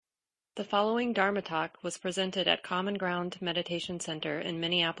The following Dharma talk was presented at Common Ground Meditation Center in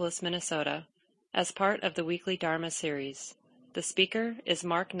Minneapolis, Minnesota, as part of the weekly Dharma series. The speaker is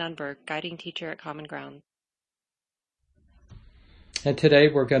Mark Nunberg, guiding teacher at Common Ground. And today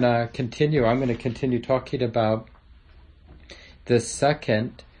I'm going to continue talking about the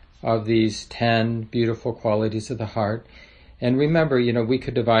second of these 10 beautiful qualities of the heart. And remember, we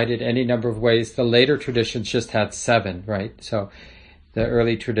could divide it any number of ways. The later traditions just had 7, right? So the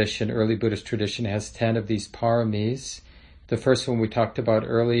early Buddhist tradition has 10 of these paramis. The first one we talked about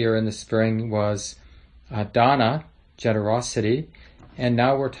earlier in the spring was dana, generosity. And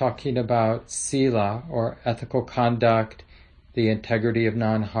now we're talking about sila, or ethical conduct, the integrity of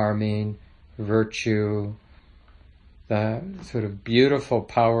non-harming, virtue, the sort of beautiful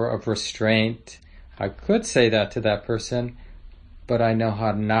power of restraint. I could say that to that person, but I know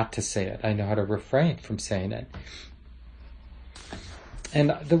how not to say it. I know how to refrain from saying it.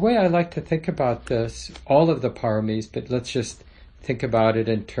 And the way I like to think about this, all of the paramis, but let's just think about it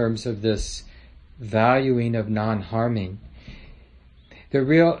in terms of this valuing of non-harming.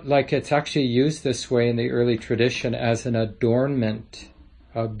 It's actually used this way in the early tradition as an adornment,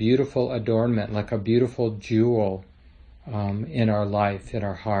 a beautiful adornment, like a beautiful jewel in our life, in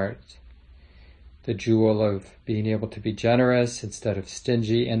our heart. The jewel of being able to be generous instead of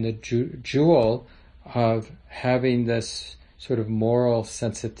stingy, and the jewel of having this sort of moral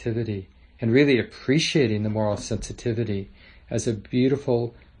sensitivity and really appreciating the moral sensitivity as a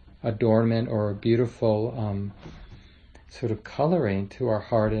beautiful adornment or a beautiful sort of coloring to our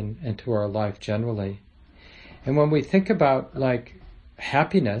heart and to our life generally. And when we think about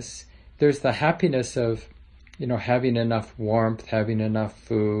happiness, there's the happiness of having enough warmth, having enough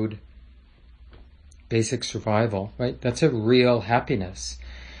food, basic survival, right? That's a real happiness.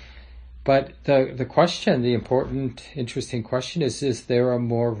 But the question, the important, interesting question is there a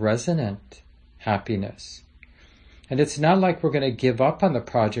more resonant happiness? And it's not like we're going to give up on the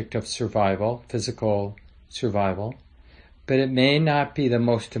project of survival, physical survival, but it may not be the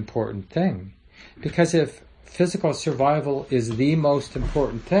most important thing. Because if physical survival is the most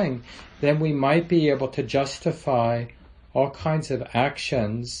important thing, then we might be able to justify all kinds of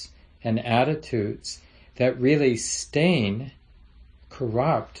actions and attitudes that really stain,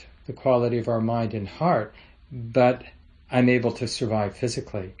 corrupt the quality of our mind and heart, but I'm able to survive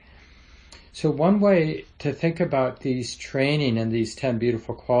physically. So one way to think about these training and these 10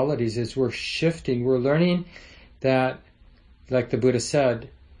 beautiful qualities is we're learning that, like the Buddha said,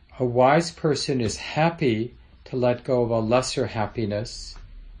 a wise person is happy to let go of a lesser happiness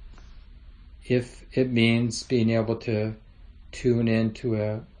if it means being able to tune into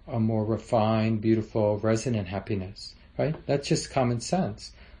a more refined, beautiful, resonant happiness, right? That's just common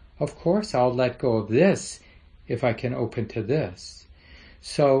sense. Of course, I'll let go of this if I can open to this.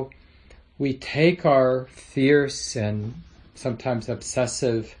 So we take our fierce and sometimes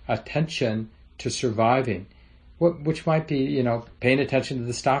obsessive attention to surviving, which might be, paying attention to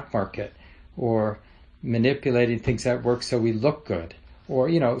the stock market or manipulating things at work so we look good.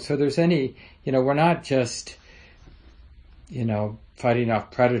 Or, so there's we're not just, fighting off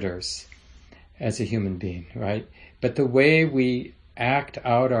predators as a human being, right? But the way we act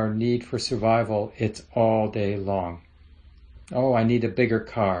out our need for survival, it's all day long. Oh, I need a bigger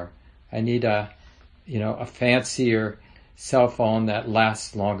car. I need a fancier cell phone that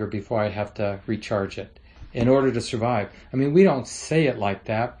lasts longer before I have to recharge it in order to survive. I mean, we don't say it like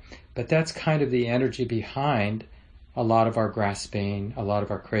that, but that's kind of the energy behind a lot of our grasping, a lot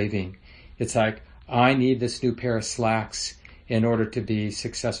of our craving. It's like, I need this new pair of slacks in order to be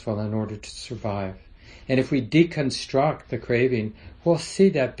successful, in order to survive. And if we deconstruct the craving, we'll see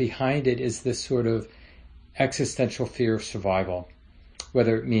that behind it is this sort of existential fear of survival,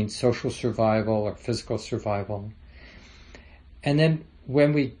 whether it means social survival or physical survival. And then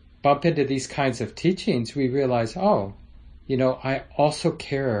when we bump into these kinds of teachings, we realize, I also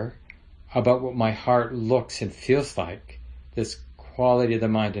care about what my heart looks and feels like, this quality of the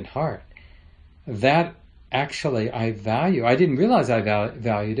mind and heart. That actually I value. I didn't realize I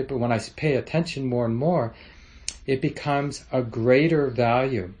valued it, but when I pay attention more and more, it becomes a greater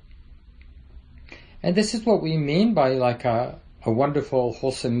value. And this is what we mean by a wonderful,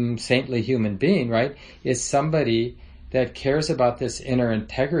 wholesome, saintly human being, right? Is somebody that cares about this inner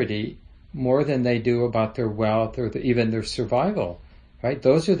integrity more than they do about their wealth or even their survival, right?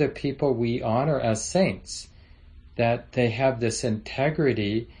 Those are the people we honor as saints, that they have this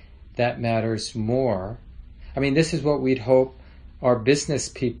integrity that matters more. I mean, this is what we'd hope our business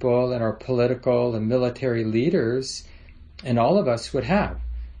people and our political and military leaders and all of us would have,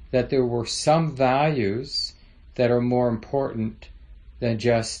 that there were some values that are more important than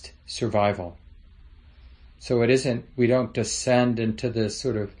just survival. So we don't descend into this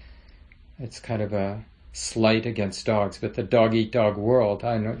sort of, it's kind of a slight against dogs, but the dog-eat-dog world,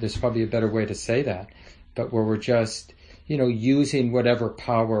 I know there's probably a better way to say that, but where we're just, using whatever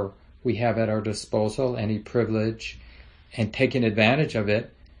power we have at our disposal, any privilege, and taking advantage of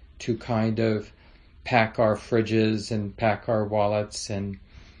it to kind of pack our fridges and pack our wallets and,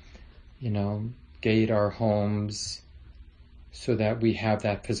 gate our homes so that we have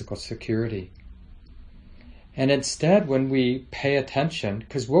that physical security. And instead, when we pay attention,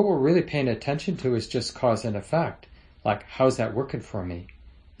 because what we're really paying attention to is just cause and effect. Like, how's that working for me?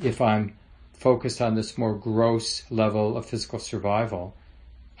 If I'm focused on this more gross level of physical survival,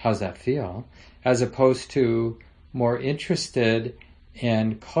 how's that feel? As opposed to more interested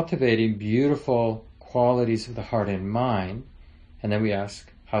in cultivating beautiful qualities of the heart and mind. And then we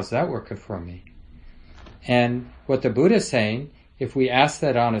ask, how's that working for me? And what the Buddha is saying, if we ask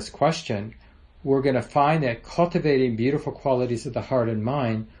that honest question, we're going to find that cultivating beautiful qualities of the heart and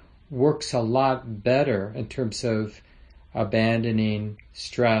mind works a lot better in terms of abandoning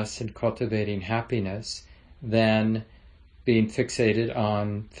stress and cultivating happiness than being fixated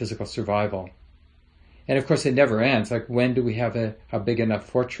on physical survival. And of course it never ends. Like, when do we have a big enough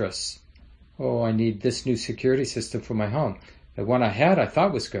fortress? Oh, I need this new security system for my home. The one I had I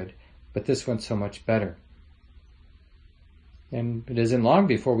thought was good, but this one's so much better. And it isn't long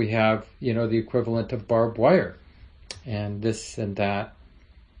before we have, the equivalent of barbed wire and this and that,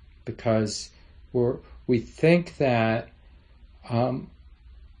 because we think that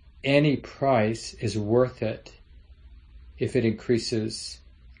any price is worth it if it increases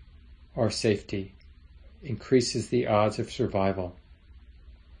our safety, increases the odds of survival.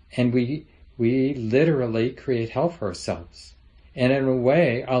 And we literally create hell for ourselves. And in a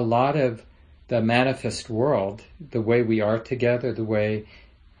way, a lot of the manifest world, the way we are together, the way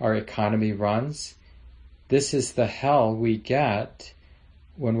our economy runs, this is the hell we get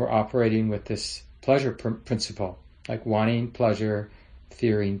when we're operating with this pleasure principle, like wanting pleasure,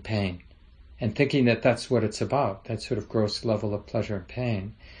 fearing pain, and thinking that that's what it's about, that sort of gross level of pleasure and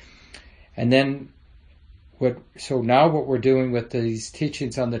pain. And then so now what we're doing with these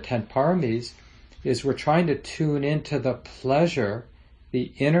teachings on the 10 Paramis is we're trying to tune into the pleasure,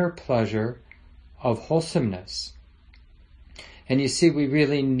 the inner pleasure of wholesomeness. And you see, we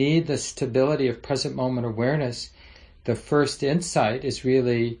really need the stability of present moment awareness. The first insight is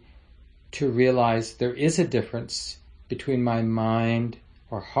really to realize there is a difference between my mind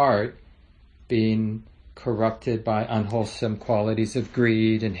or heart being corrupted by unwholesome qualities of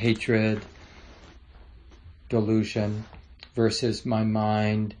greed and hatred, delusion, versus my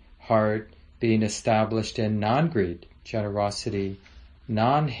mind, heart being established in non-greed, generosity,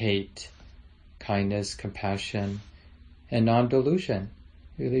 non-hate, kindness, compassion, and non-delusion,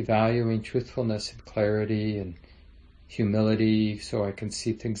 really valuing truthfulness and clarity and humility so I can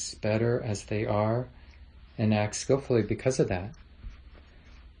see things better as they are and act skillfully because of that.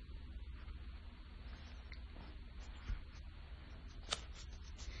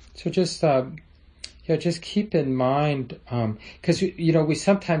 So just keep in mind, because we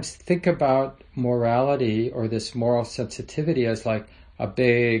sometimes think about morality or this moral sensitivity as like a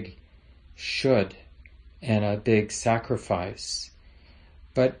big should and a big sacrifice.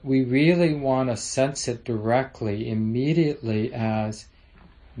 But we really want to sense it directly, immediately, as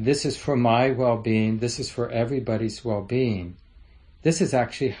this is for my well-being, this is for everybody's well-being. This is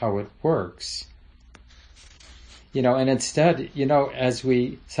actually how it works. And instead,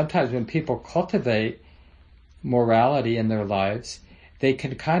 sometimes when people cultivate morality in their lives, they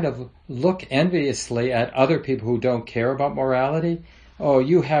can kind of look enviously at other people who don't care about morality. Oh,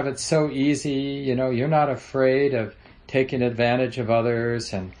 you have it so easy, you're not afraid of taking advantage of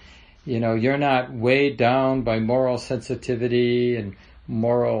others, and, you're not weighed down by moral sensitivity and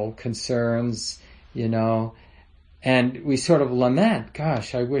moral concerns, and we sort of lament,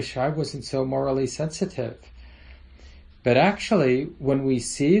 gosh, I wish I wasn't so morally sensitive. But actually, when we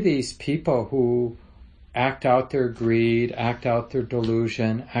see these people who act out their greed, act out their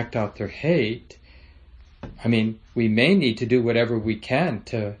delusion, act out their hate, we may need to do whatever we can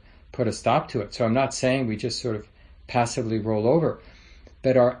to put a stop to it. So I'm not saying we just sort of passively roll over.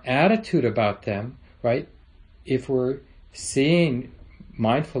 But our attitude about them, right, if we're seeing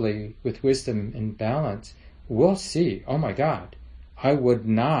mindfully with wisdom and balance, we'll see, oh my God, I would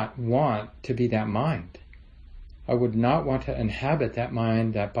not want to be that mind. I would not want to inhabit that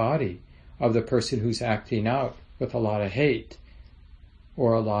mind, that body of the person who's acting out with a lot of hate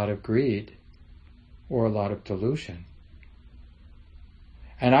or a lot of greed or a lot of delusion.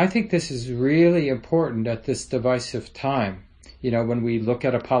 And I think this is really important at this divisive time. when we look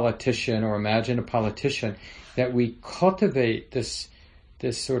at a politician or imagine a politician, that we cultivate this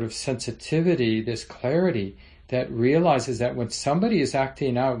sort of sensitivity, this clarity that realizes that when somebody is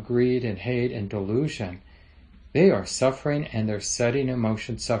acting out greed and hate and delusion, they are suffering and they're setting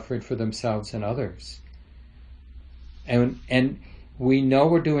emotion suffering for themselves and others. And we know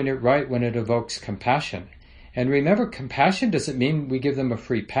we're doing it right when it evokes compassion. And remember, compassion doesn't mean we give them a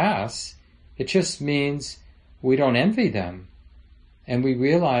free pass. It just means we don't envy them. And we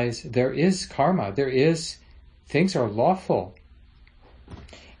realize there is karma. Things are lawful.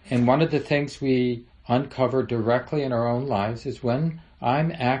 And one of the things we uncover directly in our own lives is when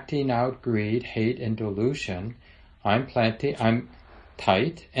I'm acting out greed, hate, and delusion, I'm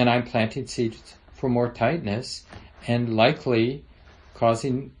tight, and I'm planting seeds for more tightness, and likely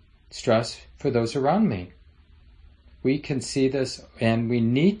causing stress for those around me. We can see this, and we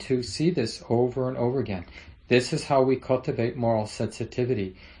need to see this over and over again. This is how we cultivate moral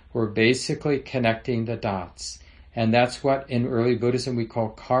sensitivity. We're basically connecting the dots. And that's what in early Buddhism we call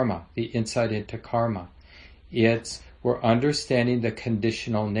karma, the insight into karma. We're understanding the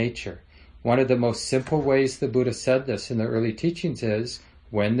conditional nature. One of the most simple ways the Buddha said this in the early teachings is,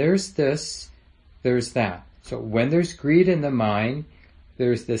 when there's this, there's that. So when there's greed in the mind,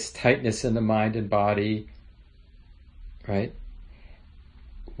 there's this tightness in the mind and body, right?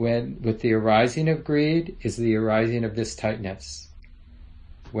 With the arising of greed is the arising of this tightness.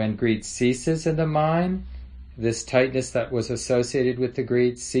 When greed ceases in the mind, this tightness that was associated with the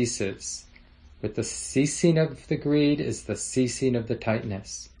greed ceases. With the ceasing of the greed is the ceasing of the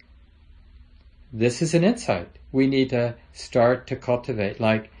tightness. This is an insight we need to start to cultivate.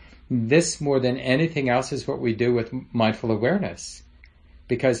 Like this, more than anything else, is what we do with mindful awareness.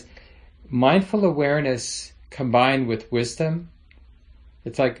 Because mindful awareness combined with wisdom,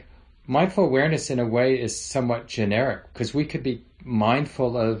 it's like mindful awareness in a way is somewhat generic, because we could be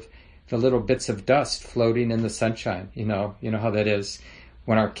mindful of the little bits of dust floating in the sunshine. You know how that is.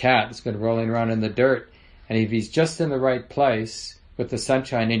 When our cat has been rolling around in the dirt, and if he's just in the right place with the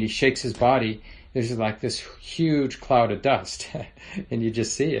sunshine and he shakes his body, there's like this huge cloud of dust, and you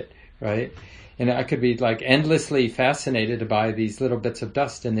just see it, right? And I could be like endlessly fascinated by these little bits of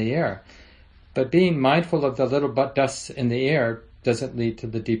dust in the air. But being mindful of the little dust in the air doesn't lead to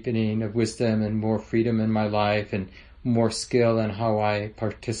the deepening of wisdom and more freedom in my life and more skill in how I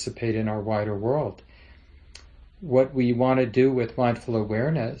participate in our wider world. What we want to do with mindful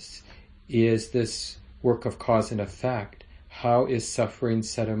awareness is this work of cause and effect. How is suffering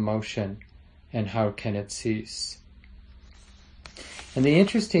set in motion, and how can it cease? And the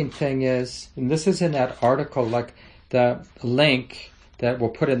interesting thing is, and this is in that article, like the link that we'll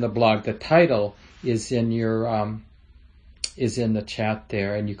put in the blog, the title is in your is in the chat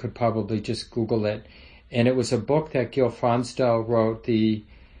there, and you could probably just Google it. And it was a book that Gil Fronsdal wrote, The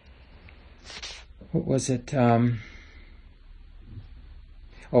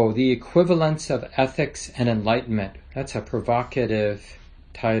Equivalence of Ethics and Enlightenment. That's a provocative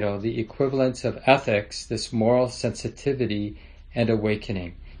title. The Equivalence of Ethics, this moral sensitivity and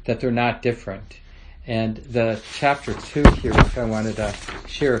awakening, that they're not different. And the chapter 2 here, which I wanted to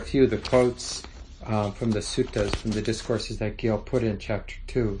share a few of the quotes from the suttas, from the discourses that Gil put in chapter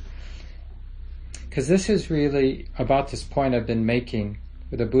 2. Because this is really about this point I've been making,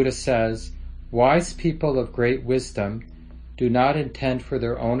 where the Buddha says, wise people of great wisdom do not intend for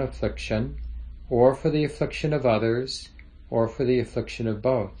their own affliction, or for the affliction of others, or for the affliction of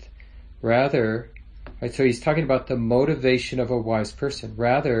both. Rather, right, so he's talking about the motivation of a wise person.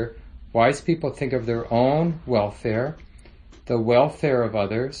 Rather, wise people think of their own welfare, the welfare of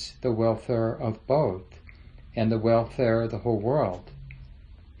others, the welfare of both, and the welfare of the whole world.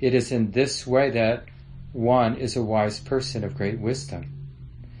 It is in this way that one is a wise person of great wisdom.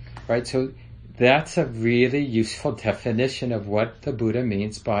 Right? So that's a really useful definition of what the Buddha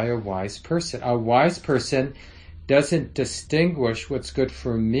means by a wise person. A wise person doesn't distinguish what's good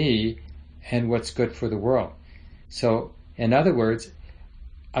for me and what's good for the world. So, in other words,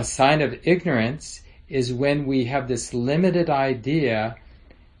 a sign of ignorance is when we have this limited idea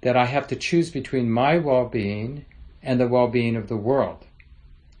that I have to choose between my well-being and the well-being of the world.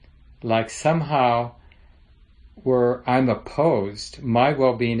 Like somehow where I'm opposed, my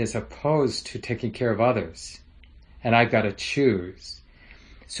well-being is opposed to taking care of others, and I've got to choose.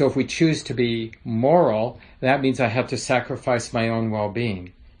 So if we choose to be moral, that means I have to sacrifice my own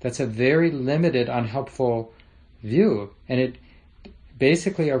well-being. That's a very limited, unhelpful view, and it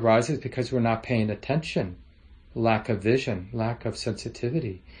basically arises because we're not paying attention. Lack of vision, lack of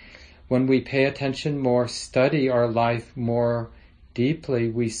sensitivity. When we pay attention more, study our life more deeply,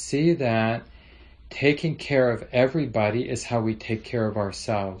 we see that taking care of everybody is how we take care of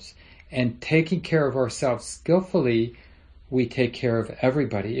ourselves. And taking care of ourselves skillfully, we take care of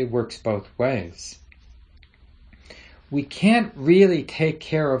everybody. It works both ways. We can't really take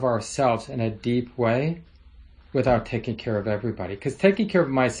care of ourselves in a deep way without taking care of everybody. Because taking care of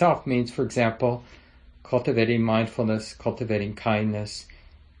myself means, for example, cultivating mindfulness, cultivating kindness,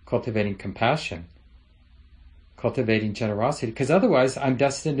 cultivating compassion, cultivating generosity. Because otherwise I'm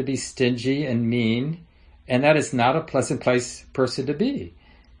destined to be stingy and mean, and that is not a pleasant person to be.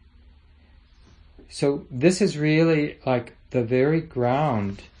 So this is really like the very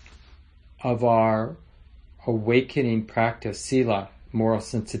ground of our awakening practice, sila, moral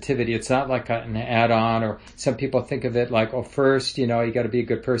sensitivity. It's not like an add-on, or some people think of it like, oh, first, you got to be a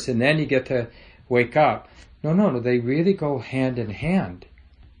good person, then you get to wake up. No, they really go hand in hand.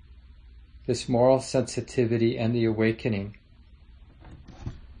 This moral sensitivity and the awakening.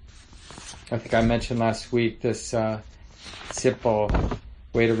 I think I mentioned last week this simple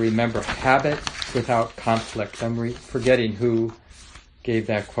way to remember: habit without conflict. I'm forgetting who gave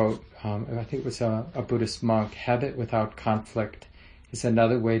that quote. I think it was a Buddhist monk. Habit without conflict is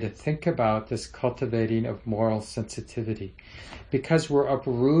another way to think about this cultivating of moral sensitivity, because we're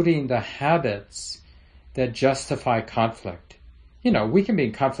uprooting the habits that justify conflict. We can be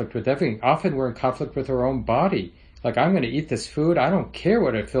in conflict with everything. Often we're in conflict with our own body. Like, I'm going to eat this food. I don't care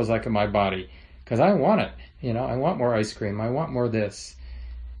what it feels like in my body, because I want it. I want more ice cream. I want more this.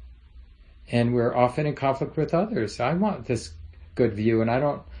 And we're often in conflict with others. I want this good view, and I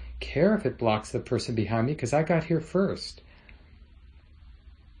don't care if it blocks the person behind me, because I got here first.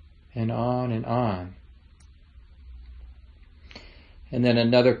 And on and on. And then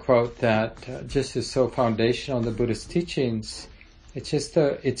another quote that just is so foundational in the Buddhist teachings. It's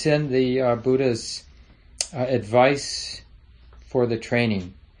in the Buddha's advice for the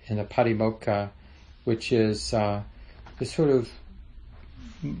training in the Patimokkha, which is this sort of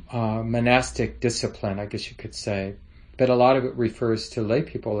monastic discipline, I guess you could say. But a lot of it refers to lay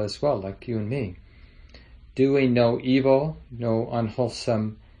people as well, like you and me. Doing no evil, no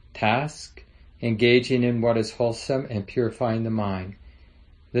unwholesome task, engaging in what is wholesome, and purifying the mind.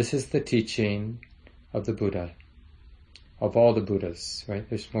 This is the teaching of the Buddha, of all the Buddhas, right?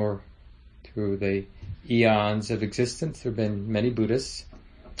 There's more through the eons of existence. There have been many Buddhists,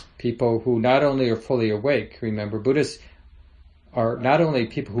 people who not only are fully awake. Remember, Buddhists are not only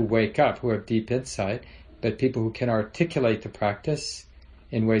people who wake up, who have deep insight, but people who can articulate the practice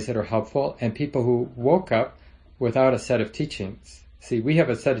in ways that are helpful, and people who woke up without a set of teachings. See, we have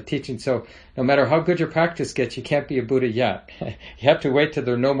a set of teachings, so no matter how good your practice gets, you can't be a Buddha yet. You have to wait till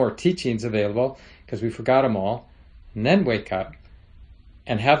there are no more teachings available, because we forgot them all, and then wake up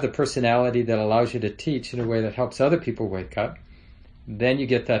and have the personality that allows you to teach in a way that helps other people wake up. Then you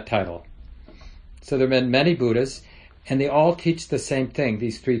get that title. So there have been many Buddhas, and they all teach the same thing,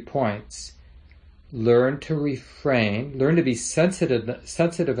 these 3 points. Learn to refrain, learn to be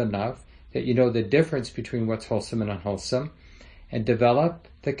sensitive enough that you know the difference between what's wholesome and unwholesome, and develop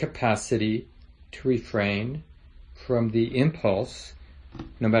the capacity to refrain from the impulse,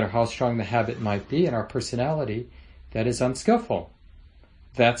 no matter how strong the habit might be in our personality, that is unskillful.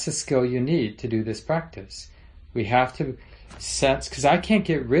 That's a skill you need to do this practice. We have to sense, because I can't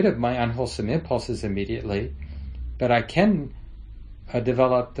get rid of my unwholesome impulses immediately, but I can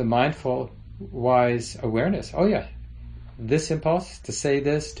develop the mindful, wise awareness. Oh yeah, this impulse, to say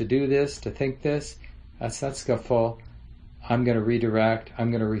this, to do this, to think this, that's not skillful. I'm going to redirect, I'm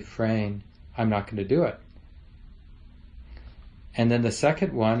going to refrain, I'm not going to do it. And then the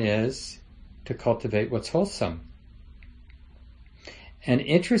second one is to cultivate what's wholesome. And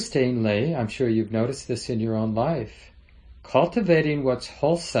interestingly, I'm sure you've noticed this in your own life, cultivating what's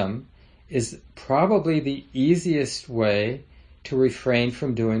wholesome is probably the easiest way to refrain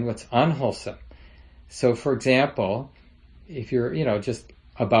from doing what's unwholesome. So for example, if you're, just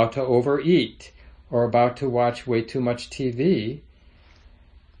about to overeat or about to watch way too much TV,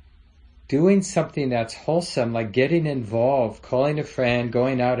 doing something that's wholesome, like getting involved, calling a friend,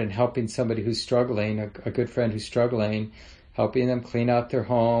 going out and helping somebody who's struggling, a good friend who's struggling, helping them clean out their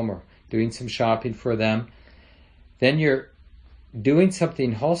home or doing some shopping for them, then you're doing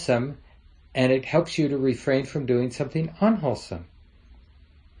something wholesome, and it helps you to refrain from doing something unwholesome.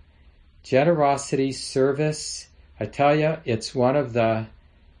 Generosity, service, I tell you, it's one of the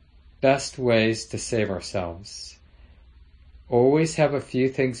best ways to save ourselves. Always have a few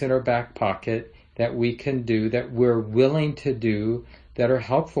things in our back pocket that we can do, that we're willing to do, that are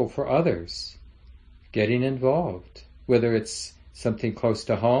helpful for others. Getting involved, whether it's something close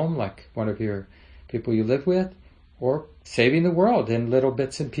to home, like one of your people you live with, or saving the world in little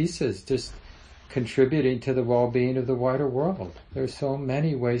bits and pieces. Just contributing to the well-being of the wider world. There's so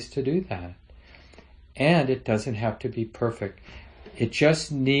many ways to do that. And it doesn't have to be perfect. It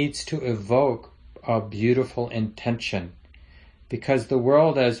just needs to evoke a beautiful intention. Because the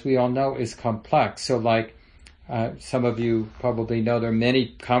world, as we all know, is complex. So like some of you probably know, there are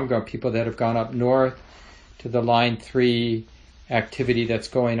many common ground people that have gone up north to the Line 3 activity that's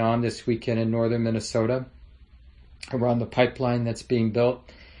going on this weekend in northern Minnesota around the pipeline that's being built,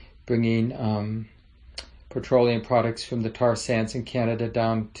 bringing petroleum products from the tar sands in Canada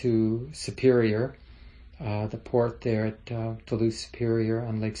down to Superior, the port there at Duluth Superior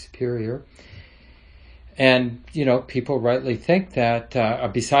on Lake Superior. And, people rightly think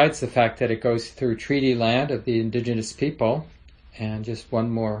that, besides the fact that it goes through treaty land of the indigenous people, and just one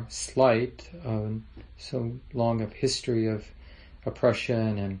more slight, so long of history of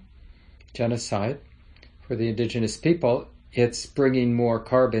oppression and genocide for the indigenous people, it's bringing more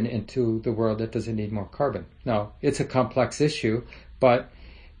carbon into the world that doesn't need more carbon. Now, it's a complex issue, but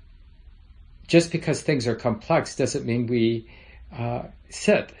just because things are complex doesn't mean we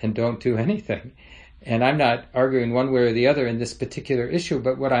sit and don't do anything. And I'm not arguing one way or the other in this particular issue,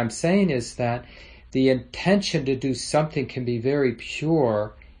 but what I'm saying is that the intention to do something can be very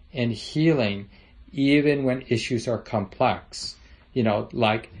pure and healing even when issues are complex.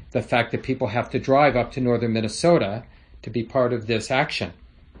 Like the fact that people have to drive up to northern Minnesota to be part of this action,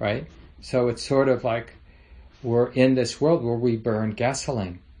 right? So it's sort of like we're in this world where we burn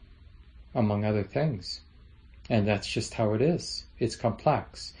gasoline, among other things. And that's just how it is. It's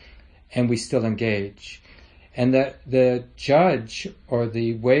complex. And we still engage. And the judge, or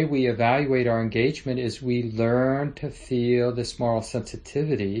the way we evaluate our engagement, is we learn to feel this moral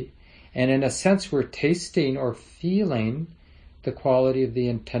sensitivity. And in a sense, we're tasting or feeling the quality of the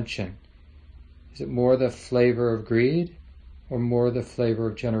intention. Is it more the flavor of greed, or more the flavor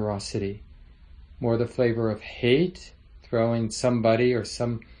of generosity? More the flavor of hate, throwing somebody or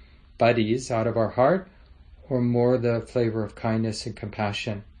some buddies out of our heart, or more the flavor of kindness and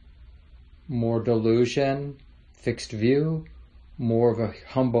compassion? More delusion, fixed view, more of a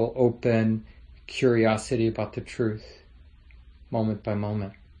humble, open curiosity about the truth, moment by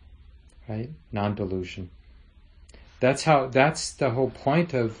moment, right? Non-delusion. That's the whole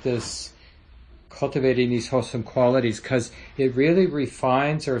point of this, cultivating these wholesome qualities, because it really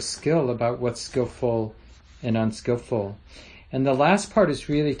refines our skill about what's skillful and unskillful. And the last part is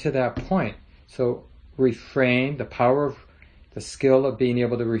really to that point. So refrain, the power of the skill of being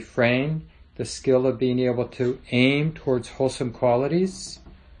able to refrain, the skill of being able to aim towards wholesome qualities,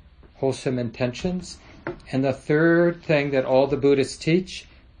 wholesome intentions. And the third thing that all the Buddhists teach,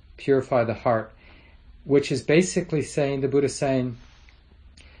 purify the heart, which is basically saying, the Buddha is saying,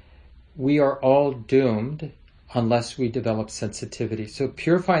 we are all doomed unless we develop sensitivity. So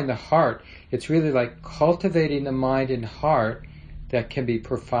purifying the heart, it's really like cultivating the mind and heart that can be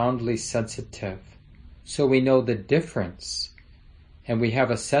profoundly sensitive. So we know the difference. And we have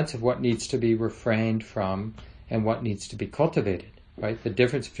a sense of what needs to be refrained from and what needs to be cultivated, right? The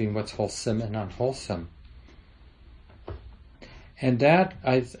difference between what's wholesome and unwholesome. And that,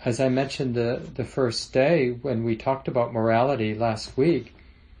 as I mentioned the first day when we talked about morality last week,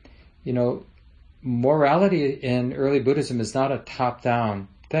 morality in early Buddhism is not a top-down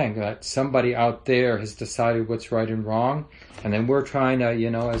thing, that somebody out there has decided what's right and wrong, and then we're trying to,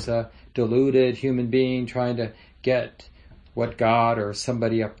 as a deluded human being, trying to get what God or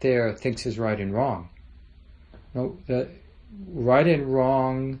somebody up there thinks is right and wrong. No, the right and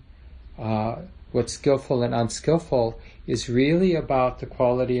wrong, what's skillful and unskillful, is really about the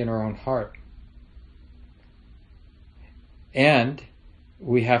quality in our own heart. And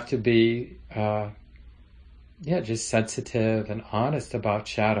we have to be, just sensitive and honest about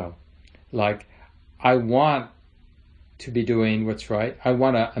shadow. Like, I want to be doing what's right. I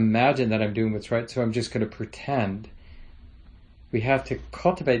want to imagine that I'm doing what's right, so I'm just going to pretend. We have to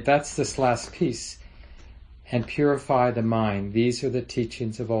cultivate, that's this last piece, and purify the mind. These are the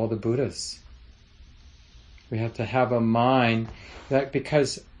teachings of all the Buddhas. We have to have a mind that,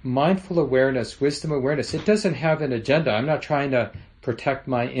 because mindful awareness, wisdom awareness, it doesn't have an agenda. I'm not trying to protect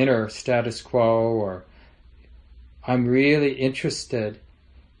my inner status quo, or I'm really interested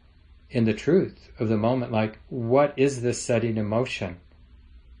in the truth of the moment, like, what is this setting in motion?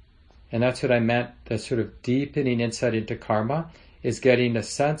 And that's what I meant, the sort of deepening insight into karma, is getting a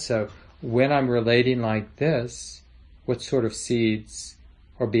sense of, when I'm relating like this, what sort of seeds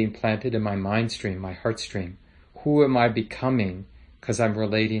are being planted in my mind stream, my heart stream? Who am I becoming because I'm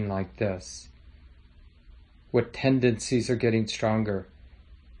relating like this? What tendencies are getting stronger?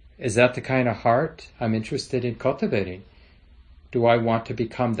 Is that the kind of heart I'm interested in cultivating? Do I want to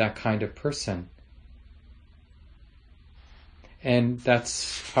become that kind of person? And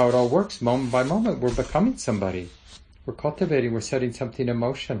that's how it all works. Moment by moment, we're becoming somebody. We're cultivating, we're setting something in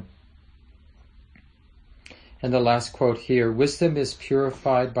motion. And the last quote here, wisdom is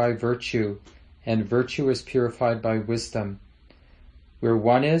purified by virtue, and virtue is purified by wisdom. Where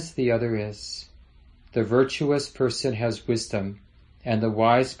one is, the other is. The virtuous person has wisdom, and the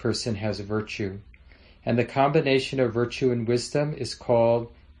wise person has virtue. And the combination of virtue and wisdom is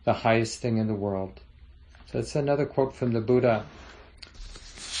called the highest thing in the world. So that's another quote from the Buddha.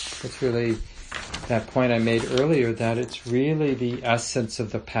 It's really that point I made earlier, that it's really the essence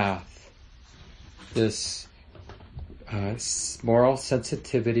of the path. This moral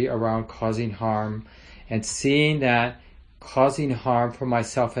sensitivity around causing harm, and seeing that causing harm for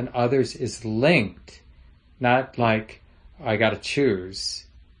myself and others is linked, not like I gotta choose.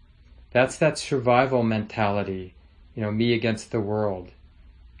 That's that survival mentality, me against the world.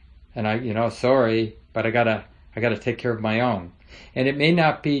 And sorry, but I gotta take care of my own. And it may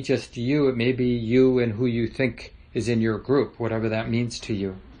not be just you, it may be you and who you think is in your group, whatever that means to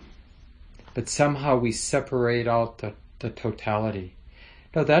you. But somehow we separate out the totality.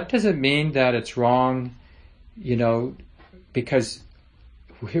 No, that doesn't mean that it's wrong, because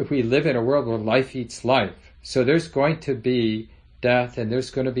we live in a world where life eats life. So there's going to be death, and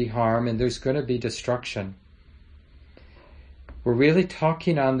there's going to be harm, and there's going to be destruction. We're really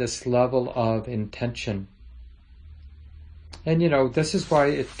talking on this level of intention. And this is why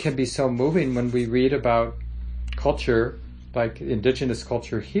it can be so moving when we read about culture, like indigenous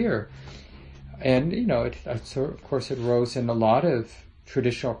culture here. And, of course it rose in a lot of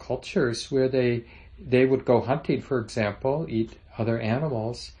traditional cultures where they would go hunting, for example, eat other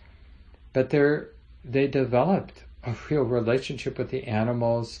animals, but they developed a real relationship with the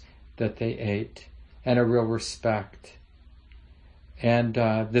animals that they ate and a real respect. And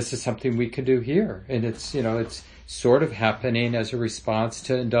this is something we can do here. And it's sort of happening as a response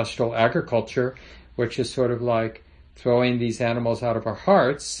to industrial agriculture, which is sort of like throwing these animals out of our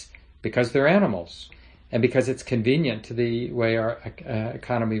hearts because they're animals, and because it's convenient to the way our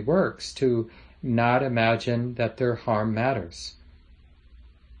economy works to not imagine that their harm matters.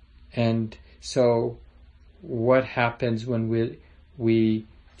 And so what happens when we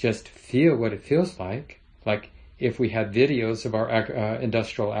just feel what it feels like if we had videos of our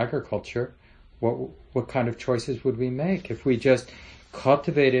industrial agriculture, what kind of choices would we make? If we just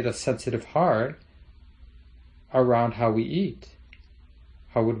cultivated a sensitive heart around how we eat,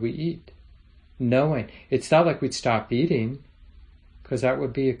 how would we eat? Knowing. It's not like we'd stop eating, because that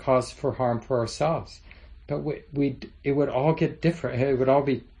would be a cause for harm for ourselves. But it would all get different. It would all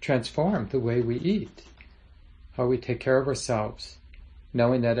be transformed, the way we eat, how we take care of ourselves,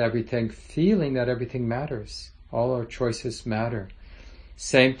 knowing that feeling that everything matters. All our choices matter.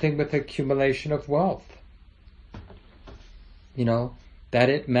 Same thing with accumulation of wealth. That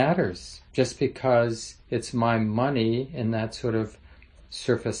it matters. Just because it's my money in that sort of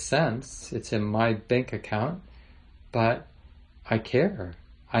surface sense, it's in my bank account, but I care.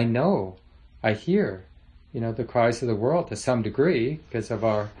 I know. I hear, the cries of the world to some degree because of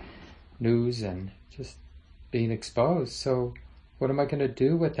our news and just being exposed. So what am I going to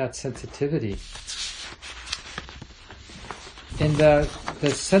do with that sensitivity? And the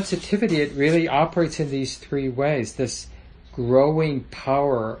sensitivity, it really operates in these three ways. This growing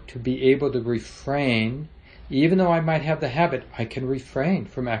power to be able to refrain. Even though I might have the habit, I can refrain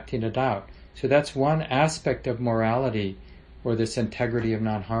from acting it out. So that's one aspect of morality, or this integrity of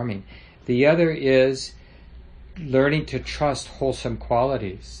non-harming. The other is learning to trust wholesome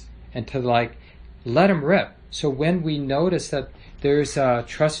qualities and to let them rip. So when we notice that there's a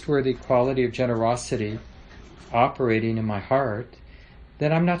trustworthy quality of generosity operating in my heart,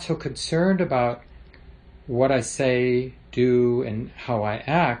 then I'm not so concerned about what I say, do, and how I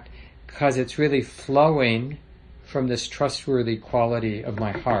act, because it's really flowing from this trustworthy quality of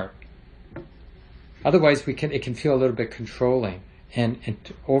my heart. Otherwise, it can feel a little bit controlling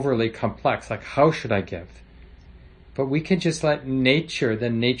and overly complex, like how should I give? But we can just let nature, the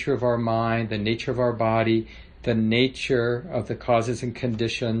nature of our mind, the nature of our body, the nature of the causes and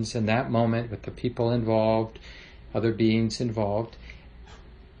conditions in that moment with the people involved, other beings involved,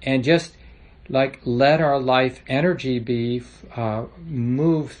 and just let our life energy be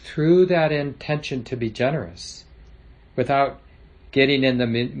move through that intention to be generous without getting in the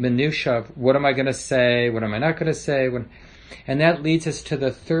minutia of what am I going to say, what am I not going to say. And that leads us to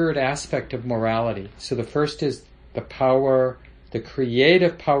the third aspect of morality. So the first is the power, the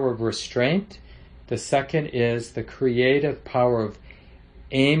creative power of restraint. The second is the creative power of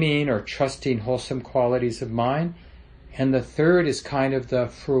aiming or trusting wholesome qualities of mind. And the third is kind of the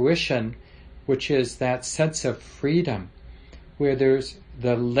fruition, which is that sense of freedom, where there's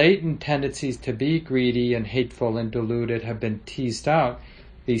the latent tendencies to be greedy and hateful and deluded have been teased out.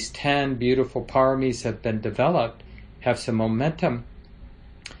 These 10 beautiful paramis have been developed, have some momentum,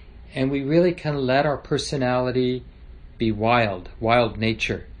 and we really can let our personality be wild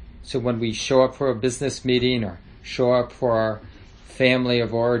nature. So when we show up for a business meeting, or show up for our family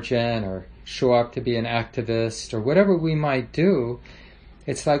of origin, or show up to be an activist, or whatever we might do,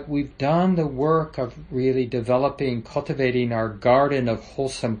 it's like we've done the work of really developing, cultivating our garden of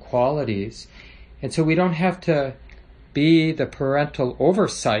wholesome qualities. And so we don't have to be the parental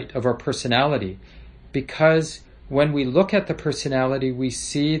oversight of our personality, because when we look at the personality, we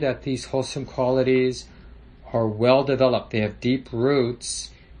see that these wholesome qualities are well developed. They have deep roots.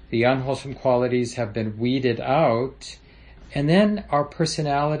 The unwholesome qualities have been weeded out. And then our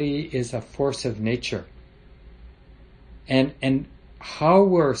personality is a force of nature. And how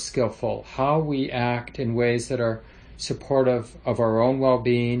we're skillful, how we act in ways that are supportive of our own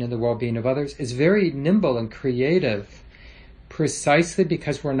well-being and the well-being of others is very nimble and creative, precisely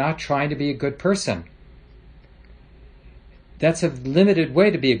because we're not trying to be a good person. That's a limited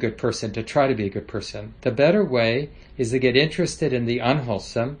way to be a good person, to try to be a good person. The better way is to get interested in the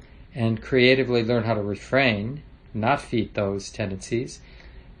unwholesome and creatively learn how to refrain, not feed those tendencies,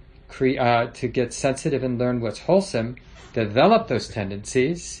 to get sensitive and learn what's wholesome, develop those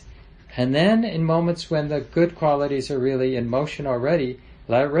tendencies, and then in moments when the good qualities are really in motion already,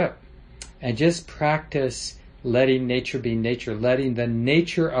 let it rip. And just practice letting nature be nature, letting the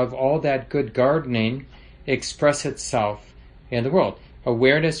nature of all that good gardening express itself in the world.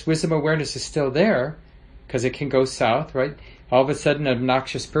 Wisdom awareness is still there, because it can go south, right? All of a sudden an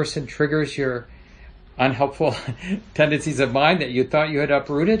obnoxious person triggers your unhelpful tendencies of mind that you thought you had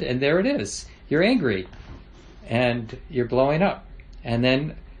uprooted, and there it is. You're angry, and you're blowing up. And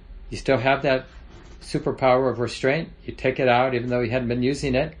then you still have that superpower of restraint. You take it out even though you hadn't been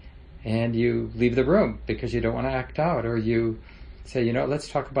using it, and you leave the room because you don't want to act out, or you say, let's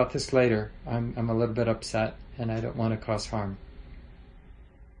talk about this later. I'm a little bit upset, and I don't want to cause harm.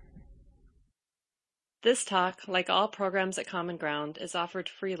 This talk, like all programs at Common Ground, is offered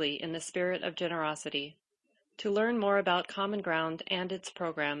freely in the spirit of generosity. To learn more about Common Ground and its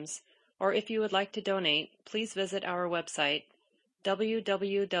programs, or if you would like to donate, please visit our website,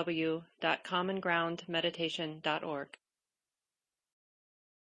 www.commongroundmeditation.org.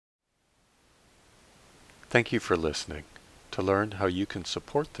 Thank you for listening. To learn how you can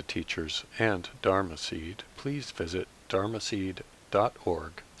support the teachers and Dharma Seed, please visit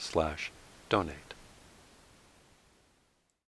dharmaseed.org/donate.